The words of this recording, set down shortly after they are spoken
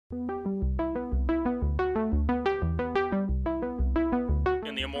In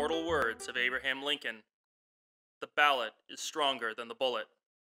the immortal words of Abraham Lincoln, the ballot is stronger than the bullet.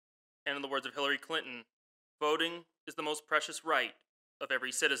 And in the words of Hillary Clinton, voting is the most precious right of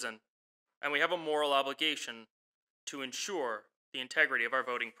every citizen, and we have a moral obligation to ensure the integrity of our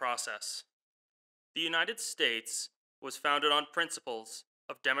voting process. The United States was founded on principles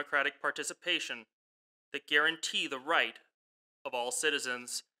of democratic participation that guarantee the right of all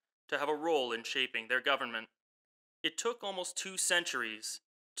citizens to have a role in shaping their government. It took almost 2 centuries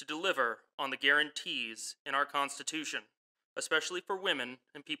to deliver on the guarantees in our Constitution, especially for women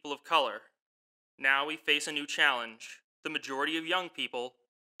and people of color. Now we face a new challenge. The majority of young people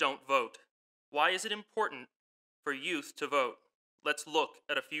don't vote. Why is it important for youth to vote? Let's look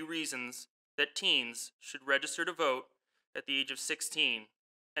at a few reasons that teens should register to vote at the age of 16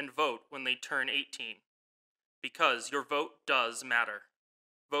 and vote when they turn 18. Because your vote does matter.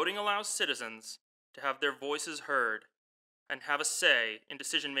 Voting allows citizens to have their voices heard and have a say in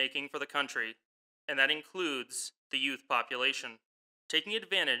decision making for the country, and that includes the youth population. Taking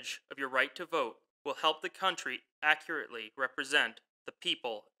advantage of your right to vote will help the country accurately represent the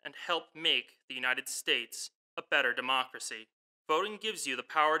people and help make the United States a better democracy. Voting gives you the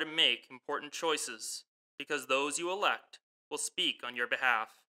power to make important choices because those you elect will speak on your behalf.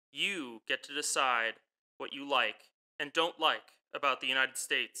 You get to decide what you like and don't like about the United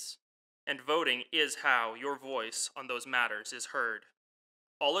States, and voting is how your voice on those matters is heard.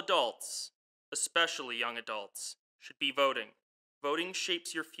 All adults, especially young adults, should be voting. Voting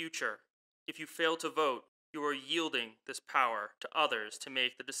shapes your future. If you fail to vote, you are yielding this power to others to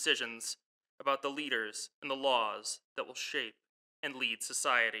make the decisions about the leaders and the laws that will shape and lead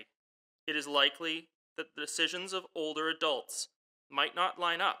society. It is likely that the decisions of older adults might not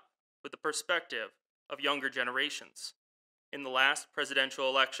line up with the perspective of younger generations. In the last presidential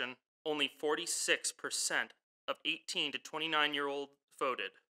election, only 46% of 18 to 29-year-olds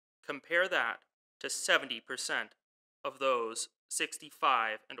voted. Compare that to 70% of those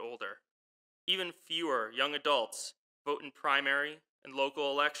 65 and older. Even fewer young adults vote in primary and local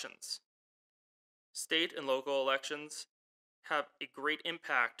elections. State and local elections have a great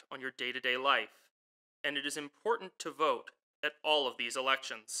impact on your day-to-day life, and it is important to vote at all of these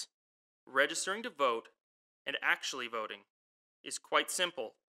elections. Registering to vote and actually voting is quite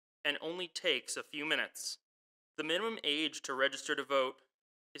simple and only takes a few minutes. The minimum age to register to vote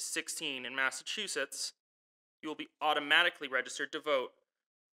is 16 in Massachusetts. You will be automatically registered to vote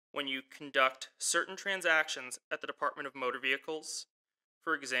when you conduct certain transactions at the Department of Motor Vehicles,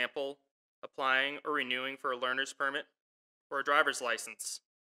 for example, applying or renewing for a learner's permit or a driver's license,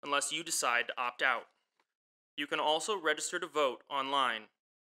 unless you decide to opt out. You can also register to vote online.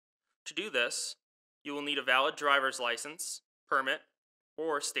 To do this, you will need a valid driver's license, permit,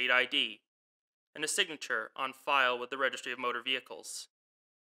 or state ID, and a signature on file with the Registry of Motor Vehicles.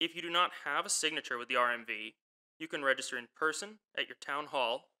 If you do not have a signature with the RMV, you can register in person at your town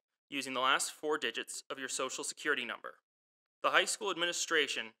hall using the last 4 digits of your social security number. The high school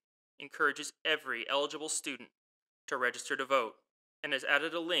administration encourages every eligible student to register to vote and has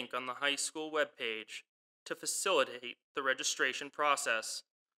added a link on the high school webpage to facilitate the registration process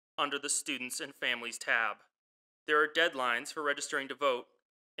under the Students and Families tab. There are deadlines for registering to vote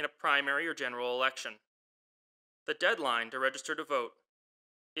in a primary or general election. The deadline to register to vote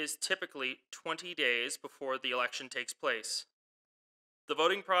is typically 20 days before the election takes place. The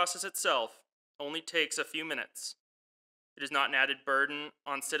voting process itself only takes a few minutes. It is not an added burden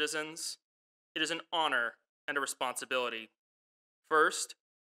on citizens. It is an honor and a responsibility. First,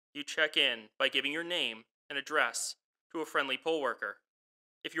 you check in by giving your name and address to a friendly poll worker.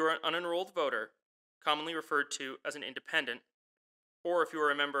 If you are an unenrolled voter, commonly referred to as an independent, or if you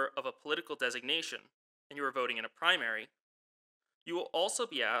are a member of a political designation and you are voting in a primary, you will also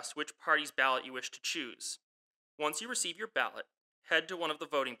be asked which party's ballot you wish to choose. Once you receive your ballot, head to one of the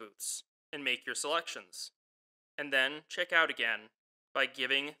voting booths and make your selections, and then check out again by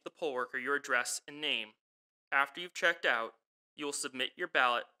giving the poll worker your address and name. After you've checked out, you will submit your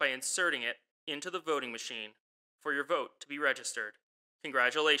ballot by inserting it into the voting machine for your vote to be registered.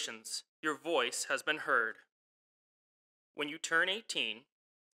 Congratulations, your voice has been heard. When you turn 18,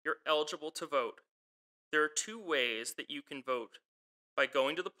 you're eligible to vote. There are 2 ways that you can vote: by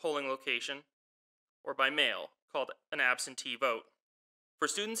going to the polling location or by mail, called an absentee vote. For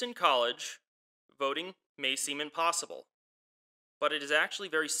students in college, voting may seem impossible, but it is actually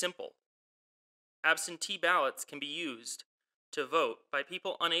very simple. Absentee ballots can be used to vote by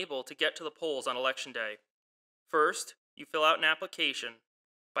people unable to get to the polls on election day. First, you fill out an application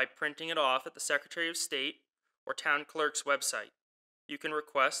by printing it off at the Secretary of State or town clerk's website. You can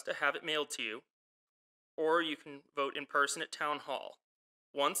request to have it mailed to you, or you can vote in person at Town Hall.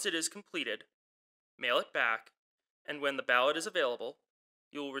 Once it is completed, mail it back, and when the ballot is available,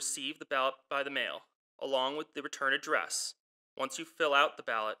 you will receive the ballot by the mail, along with the return address. Once you fill out the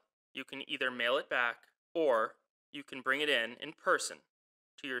ballot, you can either mail it back, or you can bring it in person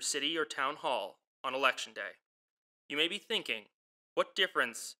to your city or town hall on Election Day. You may be thinking, what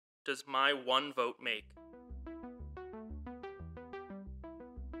difference does my one vote make?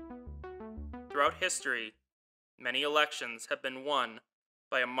 Throughout history, many elections have been won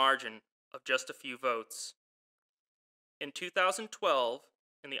by a margin of just a few votes. In 2012,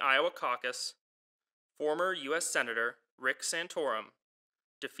 in the Iowa caucus, former U.S. Senator Rick Santorum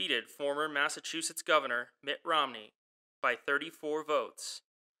defeated former Massachusetts Governor Mitt Romney by 34 votes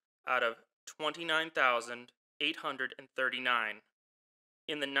out of 29,839.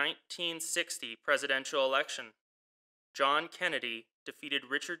 In the 1960 presidential election, John Kennedy defeated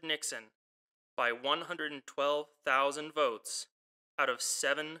Richard Nixon by 112,000 votes out of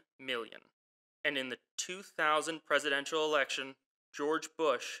 7 million. And in the 2000 presidential election, George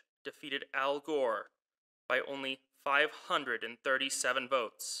Bush defeated Al Gore by only 537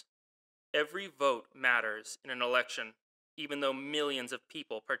 votes. Every vote matters in an election, even though millions of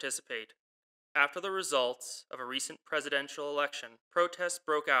people participate. After the results of a recent presidential election, protests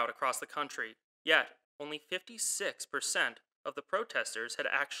broke out across the country, yet only 56% of the protesters had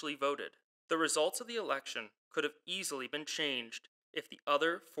actually voted. The results of the election could have easily been changed if the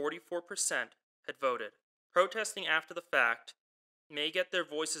other 44% had voted. Protesting after the fact may get their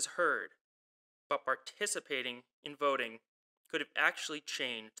voices heard, but participating in voting could have actually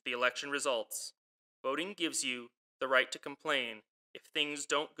changed the election results. Voting gives you the right to complain if things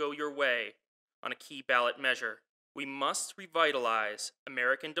don't go your way on a key ballot measure. We must revitalize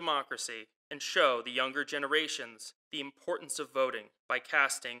American democracy and show the younger generations the importance of voting by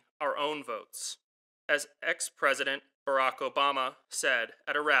casting our own votes. As ex-President Barack Obama said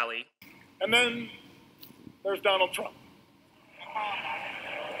at a rally, and then there's Donald Trump.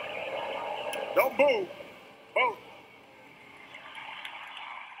 Don't boo, vote.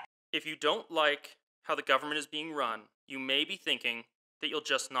 If you don't like how the government is being run, you may be thinking that you'll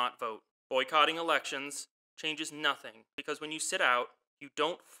just not vote. Boycotting elections changes nothing, because when you sit out, you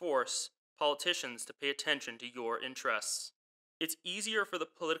don't force politicians to pay attention to your interests. It's easier for the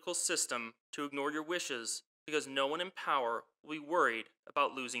political system to ignore your wishes because no one in power will be worried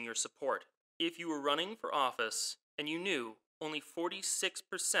about losing your support. If you were running for office and you knew only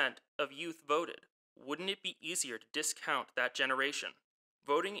 46% of youth voted, wouldn't it be easier to discount that generation?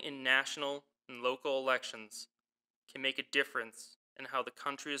 Voting in national and local elections can make a difference in how the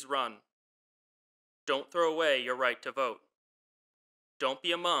country is run. Don't throw away your right to vote. Don't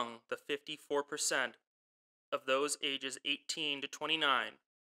be among the 54% of those ages 18 to 29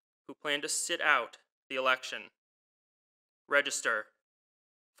 who plan to sit out the election. Register,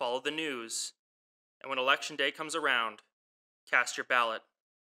 follow the news, and when Election Day comes around, cast your ballot.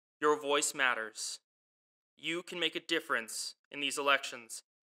 Your voice matters. You can make a difference in these elections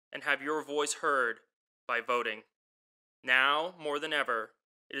and have your voice heard by voting. Now, more than ever,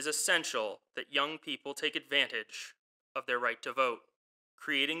 it is essential that young people take advantage of their right to vote,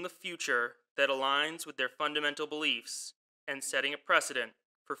 creating the future that aligns with their fundamental beliefs and setting a precedent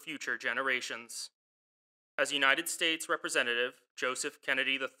for future generations. As United States Representative Joseph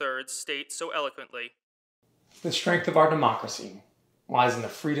Kennedy III states so eloquently, "The strength of our democracy lies in the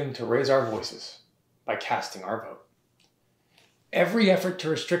freedom to raise our voices by casting our vote. Every effort to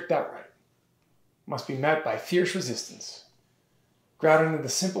restrict that right must be met by fierce resistance, grounded in the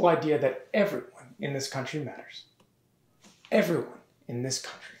simple idea that everyone in this country matters. Everyone in this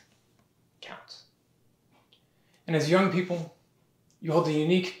country counts. And as young people, you hold a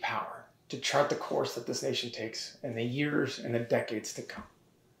unique power to chart the course that this nation takes in the years and the decades to come.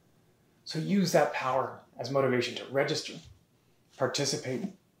 So use that power as motivation to register,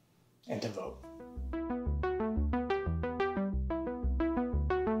 participate, and to vote."